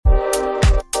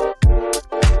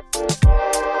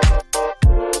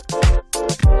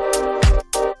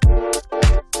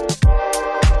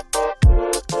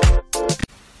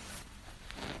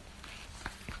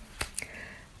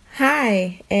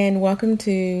Hi, and welcome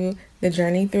to the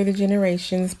Journey Through the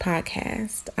Generations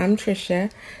podcast. I'm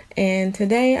Trisha, and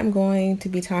today I'm going to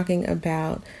be talking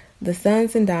about the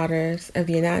sons and daughters of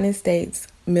the United States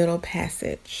Middle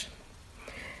Passage.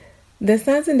 The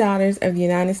Sons and Daughters of the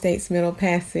United States Middle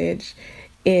Passage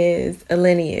is a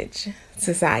lineage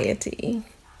society,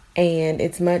 and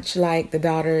it's much like the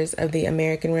Daughters of the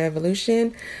American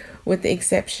Revolution, with the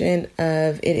exception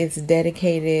of it is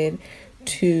dedicated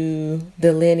to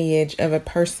the lineage of a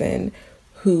person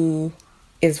who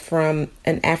is from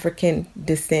an African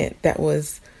descent that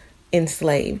was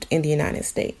enslaved in the United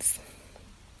States.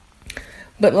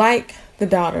 But like the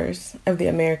Daughters of the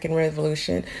American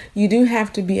Revolution, you do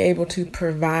have to be able to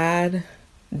provide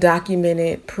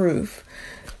documented proof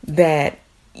that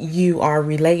you are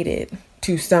related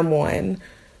to someone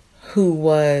who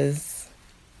was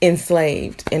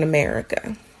enslaved in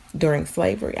America during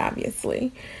slavery,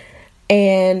 obviously.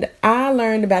 And I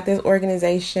learned about this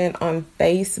organization on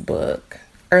Facebook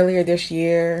earlier this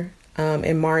year,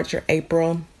 in March or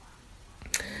April.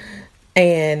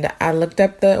 And I looked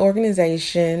up the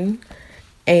organization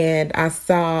and I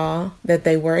saw that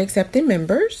they were accepting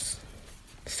members.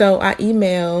 So I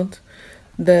emailed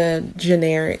the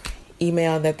generic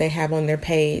email that they have on their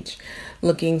page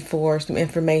looking for some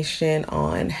information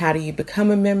on how do you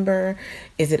become a member?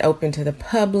 Is it open to the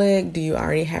public? Do you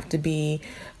already have to be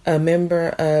a member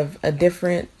of a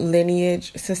different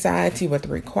lineage society, what the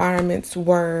requirements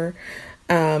were?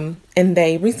 And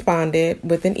they responded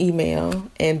with an email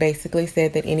and basically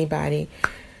said that anybody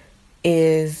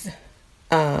could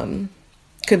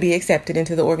be accepted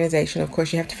into the organization. Of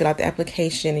course, you have to fill out the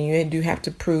application and you do have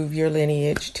to prove your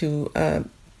lineage to a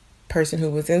person who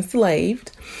was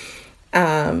enslaved.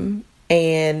 And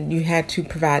you had to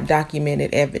provide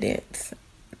documented evidence.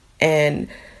 And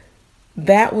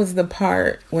that was the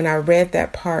part, when I read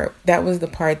that part, that was the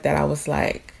part that I was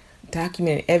like,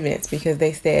 documented evidence, because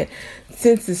they said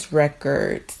census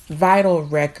records, vital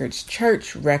records,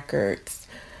 church records,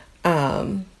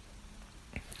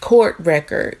 court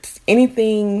records,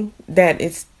 anything that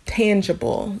is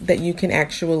tangible that you can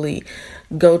actually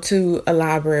go to a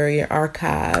library or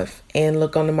archive and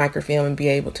look on the microfilm and be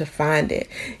able to find it.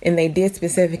 And they did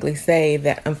specifically say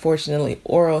that unfortunately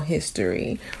oral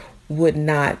history would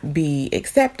not be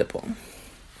acceptable.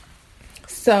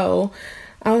 So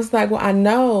I was like, well, I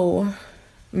know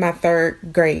my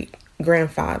third great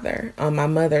grandfather on my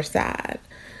mother's side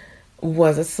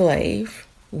was a slave.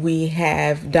 We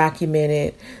have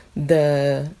documented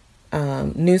the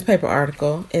newspaper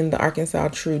article in the Arkansas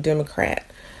True Democrat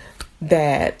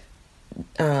that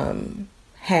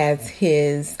has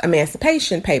his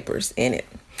emancipation papers in it.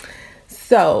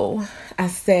 So I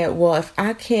said, well, if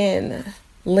I can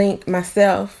link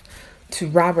myself to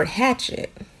Robert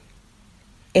Hatchett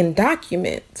in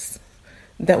documents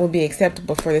that would be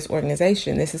acceptable for this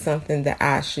organization, this is something that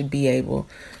I should be able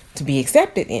to be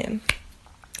accepted in.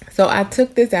 So I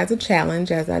took this as a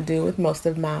challenge, as I do with most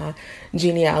of my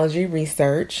genealogy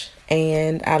research,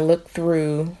 and I looked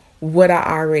through what I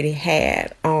already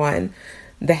had on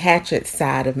the Hatchett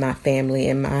side of my family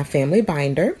in my family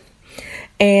binder.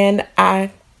 And I,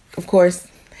 of course,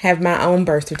 have my own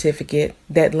birth certificate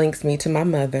that links me to my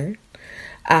mother.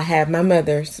 I have my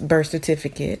mother's birth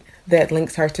certificate that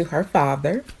links her to her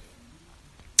father.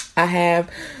 I have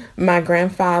my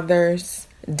grandfather's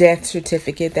death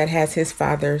certificate that has his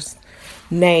father's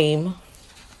name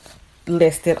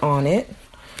listed on it.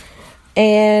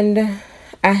 And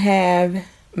I have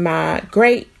my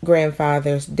great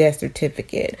grandfather's death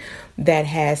certificate that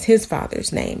has his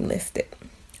father's name listed.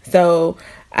 So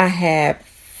I have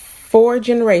five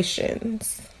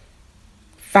generations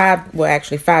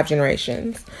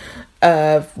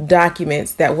of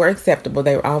documents that were acceptable.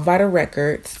 They were all vital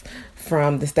records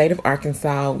from the state of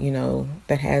Arkansas,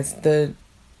 that has the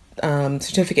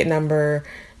certificate number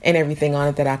and everything on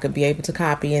it that I could be able to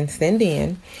copy and send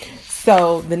in.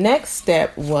 So the next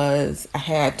step was I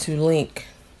had to link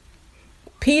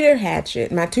Peter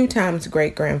Hatchett, my 2 times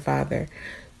great grandfather,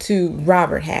 to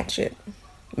Robert Hatchett,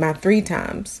 my 3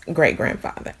 times great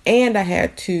grandfather. And I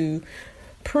had to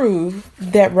prove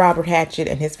that Robert Hatchett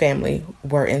and his family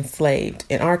were enslaved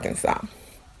in Arkansas.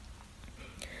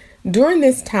 During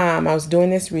this time, I was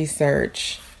doing this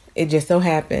research. It just so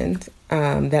happened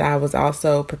that I was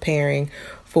also preparing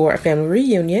for a family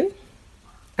reunion,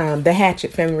 the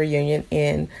Hatchett family reunion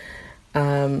in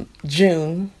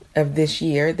June of this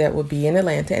year that would be in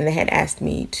Atlanta, and they had asked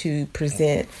me to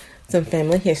present some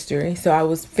family history. So I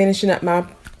was finishing up my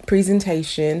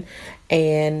presentation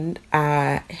and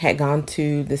I had gone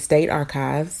to the state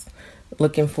archives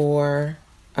looking for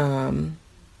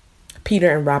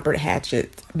Peter and Robert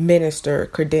Hatchett's minister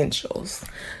credentials,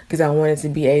 because I wanted to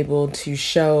be able to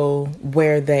show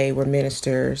where they were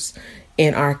ministers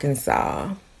in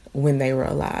Arkansas when they were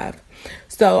alive.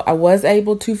 So I was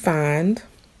able to find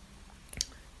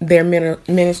their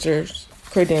minister's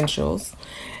credentials,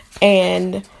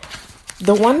 and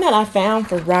the one that I found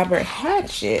for Robert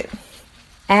Hatchett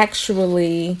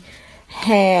actually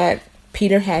had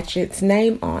Peter Hatchett's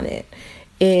name on it.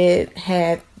 It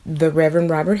had the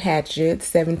Reverend Robert Hatchett,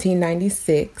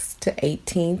 1796 to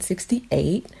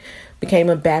 1868, became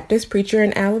a Baptist preacher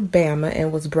in Alabama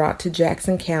and was brought to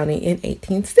Jackson County in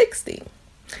 1860.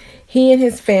 He and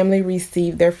his family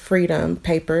received their freedom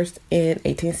papers in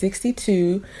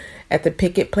 1862 at the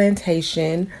Pickett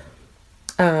Plantation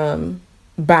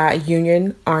by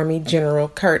Union Army General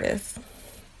Curtis.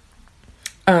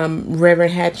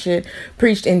 Reverend Hatchett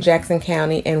preached in Jackson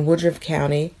County and Woodruff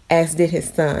County, as did his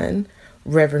son,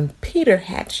 Reverend Peter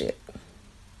Hatchett.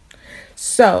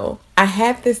 So I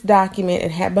had this document.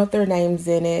 It had both their names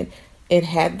in it. It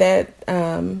had that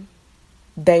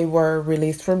they were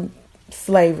released from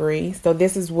slavery. So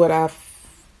this is what I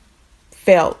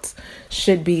felt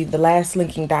should be the last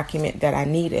linking document that I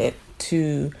needed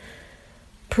to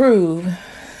prove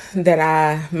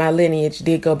that my lineage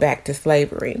did go back to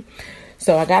slavery.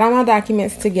 So I got all my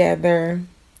documents together,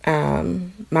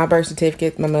 my birth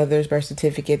certificate, my mother's birth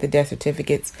certificate, the death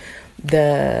certificates,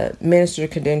 the minister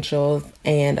credentials,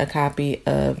 and a copy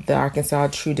of the Arkansas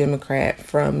True Democrat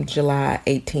from July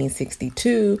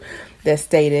 1862 that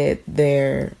stated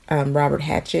their Robert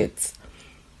Hatchett's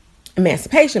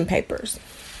emancipation papers.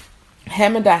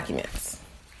 Had my documents.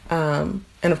 And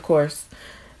of course,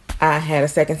 I had a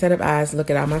second set of eyes look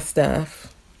at all my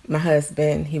stuff. My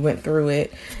husband, he went through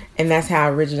it. And that's how I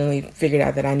originally figured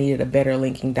out that I needed a better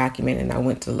linking document, and I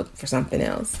went to look for something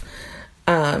else.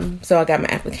 So I got my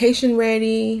application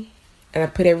ready, and I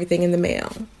put everything in the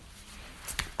mail.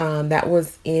 That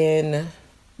was in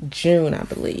June, I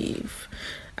believe.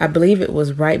 I believe it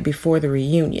was right before the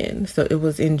reunion, so it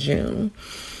was in June.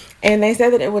 And they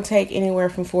said that it would take anywhere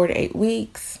from 4 to 8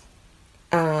 weeks.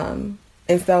 And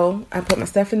so I put my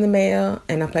stuff in the mail,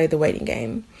 and I played the waiting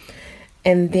game.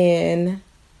 And then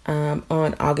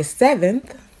on August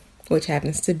 7th, which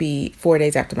happens to be 4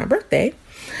 days after my birthday,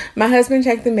 my husband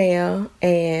checked the mail,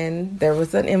 and there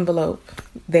was an envelope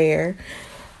there.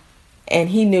 And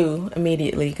he knew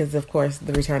immediately because, of course,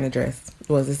 the return address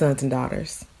was the Sons and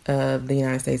Daughters of the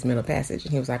United States Middle Passage.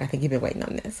 And he was like, I think you've been waiting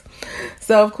on this.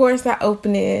 So, of course, I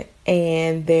open it,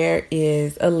 and there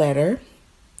is a letter,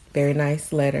 very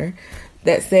nice letter,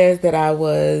 that says that I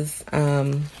was,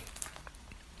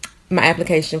 my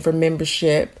application for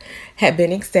membership had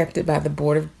been accepted by the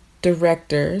board of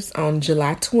directors on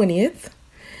July 20th.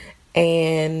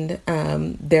 And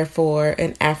therefore,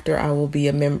 and after, I will be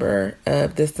a member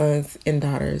of the Sons and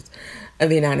Daughters of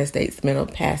the United States Middle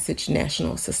Passage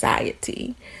National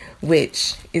Society,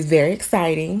 which is very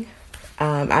exciting.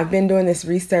 I've been doing this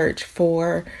research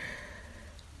for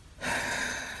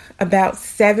about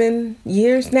 7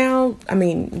 years now. I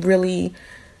mean, really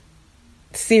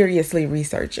seriously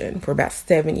researching for about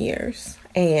 7 years.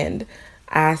 And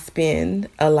I spend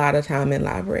a lot of time in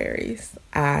libraries.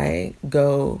 I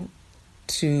go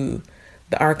to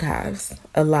the archives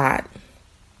a lot.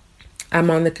 I'm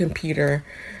on the computer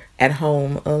at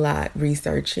home a lot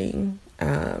researching.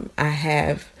 I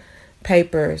have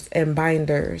papers and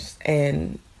binders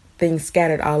and things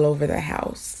scattered all over the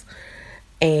house.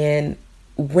 And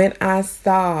when I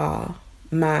saw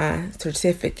my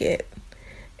certificate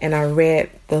and I read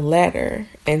the letter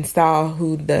and saw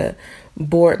who the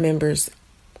board members,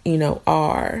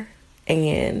 are,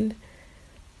 and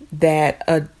that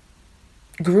a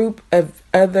group of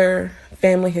other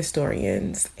family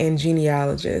historians and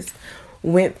genealogists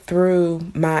went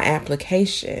through my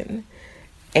application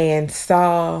and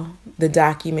saw the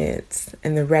documents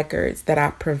and the records that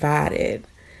I provided.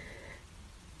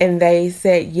 And they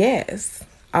said, yes,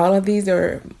 all of these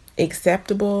are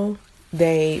acceptable.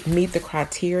 They meet the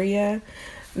criteria.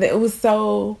 It was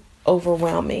so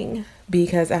overwhelming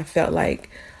because I felt like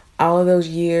all of those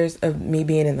years of me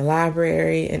being in the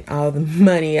library and all the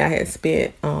money I had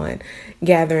spent on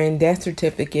gathering death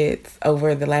certificates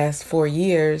over the last 4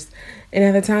 years. And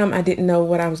at the time, I didn't know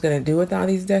what I was going to do with all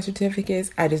these death certificates.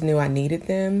 I just knew I needed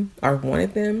them or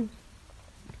wanted them.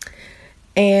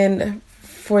 And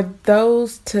for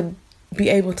those to be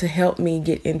able to help me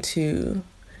get into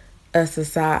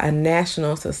a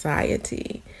national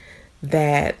society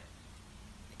that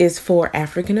is for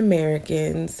African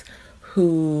Americans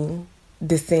who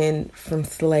descend from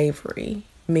slavery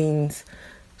means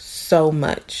so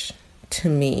much to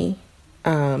me.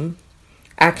 I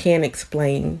I can't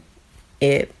explain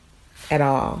it at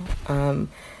all.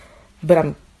 But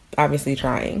I'm obviously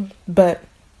trying. But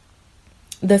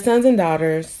the Sons and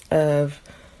Daughters of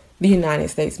the United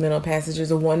States Middle Passage is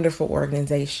a wonderful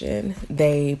organization.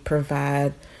 They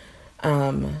provide,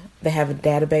 they have a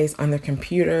database on their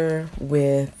computer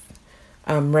with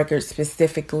records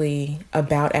specifically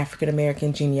about African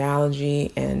American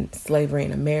genealogy and slavery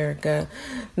in America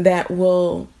that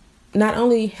will not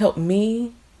only help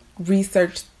me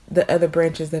research the other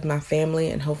branches of my family,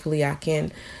 and hopefully I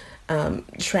can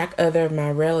track other of my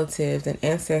relatives and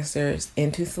ancestors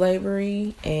into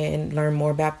slavery and learn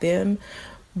more about them.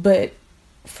 But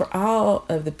for all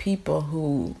of the people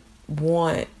who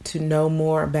want to know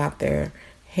more about their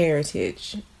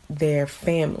heritage, their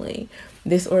family,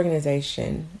 this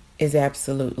organization is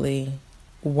absolutely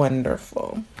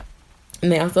wonderful.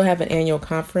 And they also have an annual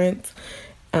conference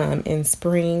in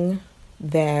spring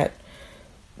that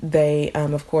they,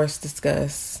 of course,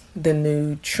 discuss the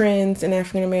new trends in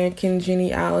African American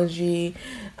genealogy.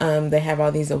 They have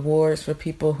all these awards for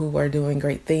people who are doing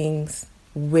great things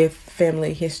with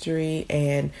family history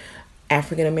and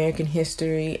African American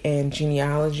history and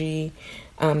genealogy.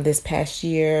 This past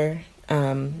year,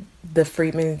 the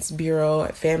Freedmen's Bureau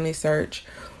at Family Search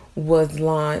was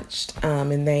launched,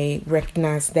 and they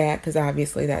recognized that because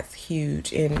obviously that's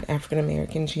huge in African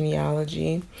American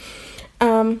genealogy.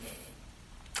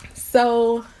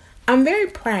 So I'm very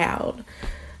proud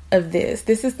of this.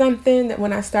 This is something that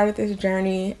when I started this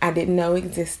journey, I didn't know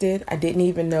existed. I didn't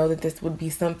even know that this would be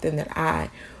something that I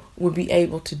would be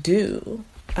able to do.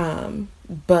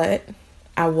 But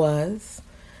I was.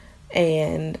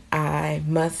 And I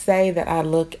must say that I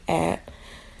look at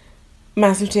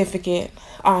my certificate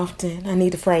often. I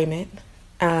need to frame it.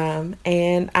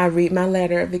 And I read my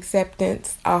letter of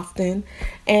acceptance often.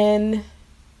 And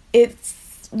it's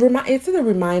a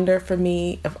reminder for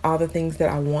me of all the things that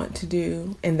I want to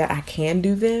do and that I can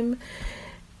do them.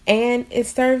 And it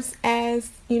serves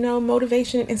as,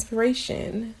 motivation and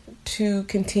inspiration to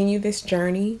continue this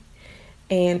journey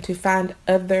and to find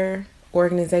other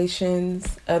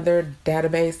organizations, other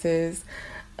databases,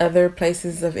 other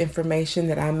places of information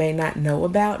that I may not know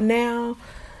about now,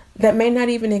 that may not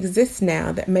even exist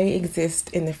now, that may exist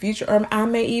in the future, or I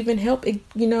may even help,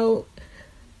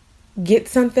 get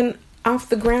something off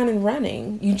the ground and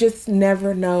running. You just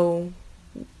never know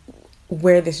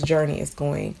where this journey is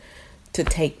going to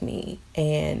take me.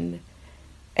 And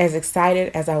as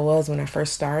excited as I was when I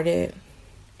first started,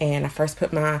 and I first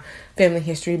put my family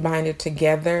history binder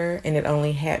together, and it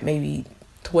only had maybe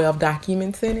 12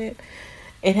 documents in it,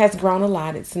 it has grown a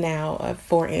lot. It's now a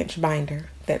 4-inch binder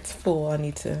that's full. I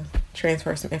need to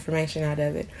transfer some information out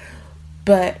of it.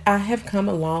 But I have come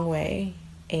a long way,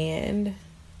 and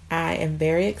I am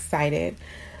very excited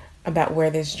about where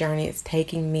this journey is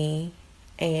taking me,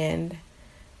 and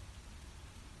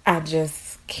I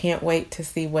just can't wait to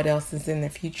see what else is in the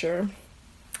future.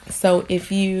 So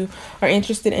if you are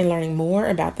interested in learning more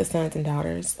about the Sons and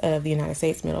Daughters of the United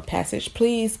States Middle Passage,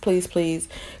 please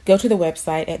go to the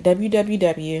website at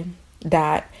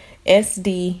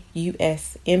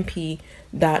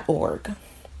www.sdusmp.org.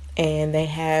 And they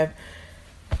have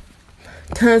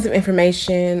tons of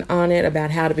information on it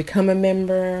about how to become a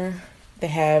member. They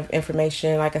have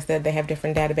information, like I said, they have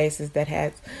different databases that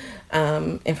has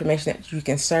information that you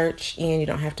can search in. You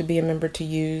don't have to be a member to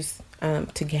use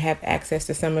to have access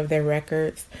to some of their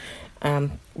records.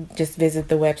 Just visit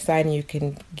the website and you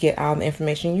can get all the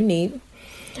information you need.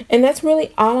 And that's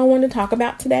really all I want to talk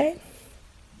about today.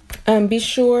 Be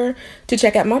sure to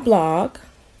check out my blog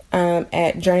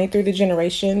at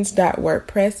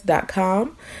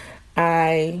journeythroughthegenerations.wordpress.com.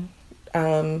 I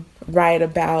write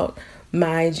about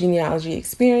my genealogy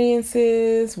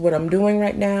experiences, what I'm doing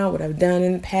right now, what I've done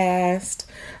in the past.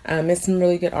 There's some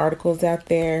really good articles out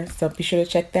there, so be sure to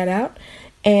check that out.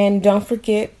 And don't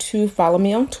forget to follow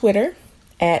me on Twitter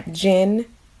at Gen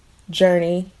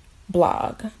Journey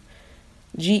Blog,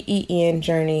 GEN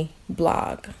Journey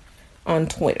Blog on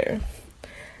Twitter.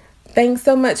 Thanks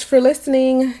so much for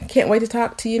listening. Can't wait to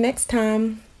talk to you next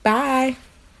time. Bye.